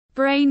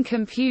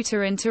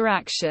Brain-computer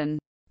interaction.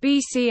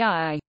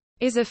 BCI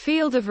is a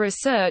field of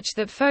research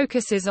that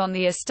focuses on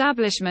the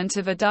establishment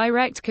of a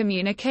direct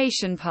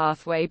communication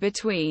pathway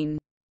between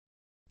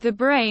the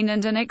brain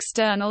and an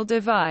external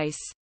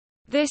device.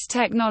 This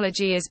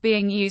technology is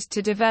being used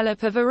to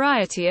develop a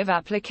variety of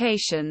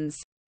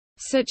applications,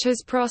 such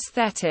as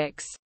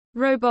prosthetics,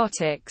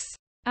 robotics,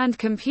 and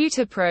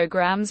computer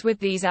programs. With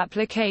these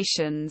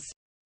applications,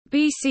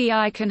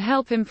 BCI can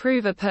help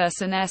improve a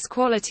person's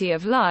quality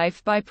of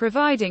life by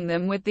providing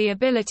them with the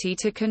ability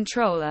to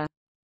control a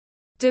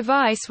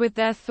device with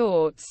their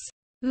thoughts.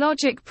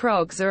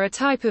 LogicProgs are a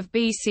type of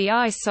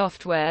BCI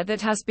software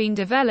that has been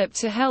developed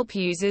to help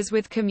users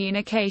with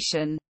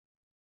communication,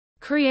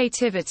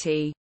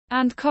 creativity,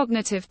 and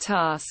cognitive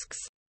tasks.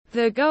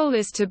 The goal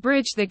is to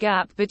bridge the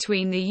gap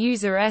between the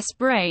user's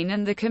brain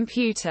and the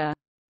computer,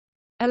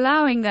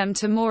 allowing them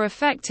to more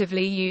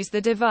effectively use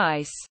the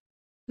device.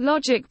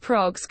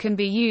 LogicProgs can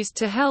be used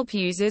to help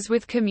users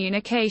with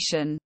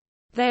communication.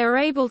 They are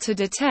able to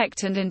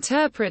detect and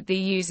interpret the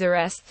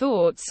user's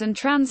thoughts and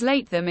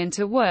translate them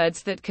into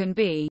words that can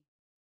be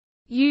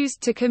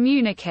used to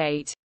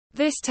communicate.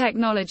 This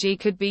technology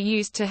could be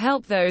used to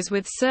help those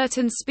with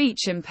certain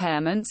speech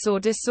impairments or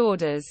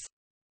disorders,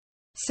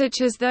 such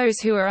as those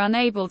who are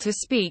unable to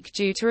speak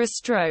due to a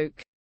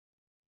stroke.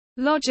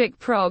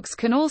 LogicProgs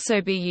can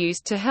also be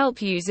used to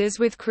help users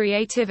with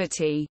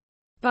creativity.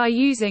 By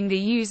using the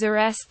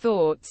user's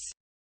thoughts,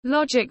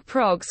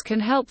 LogicProgs can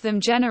help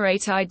them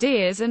generate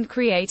ideas and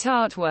create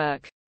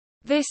artwork.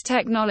 This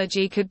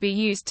technology could be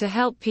used to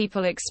help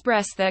people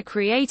express their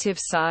creative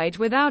side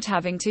without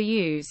having to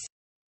use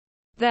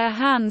their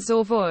hands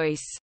or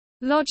voice.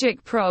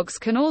 LogicProgs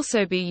can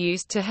also be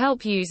used to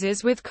help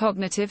users with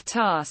cognitive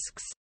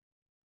tasks.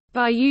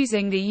 By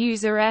using the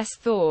user's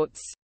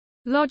thoughts,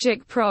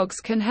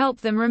 LogicProgs can help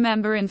them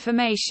remember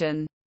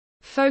information,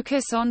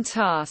 focus on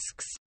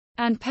tasks,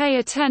 and pay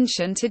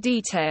attention to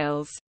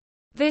details.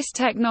 This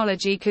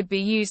technology could be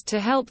used to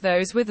help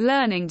those with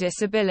learning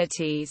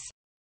disabilities,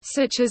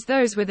 such as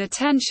those with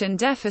attention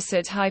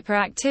deficit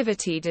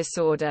hyperactivity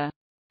disorder,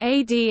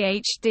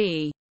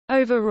 ADHD.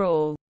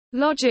 Overall,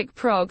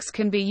 LogicProgs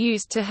can be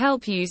used to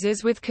help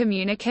users with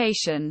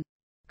communication,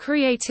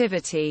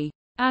 creativity,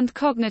 and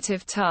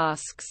cognitive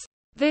tasks.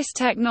 This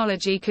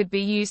technology could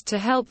be used to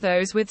help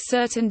those with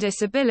certain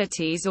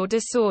disabilities or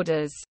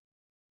disorders,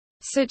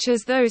 such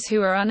as those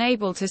who are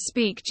unable to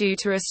speak due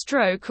to a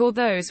stroke or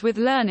those with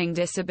learning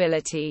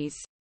disabilities.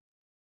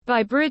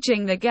 By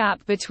bridging the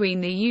gap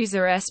between the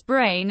user's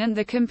brain and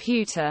the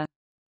computer,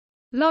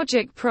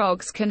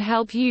 LogicProgs can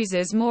help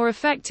users more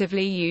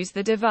effectively use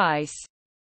the device.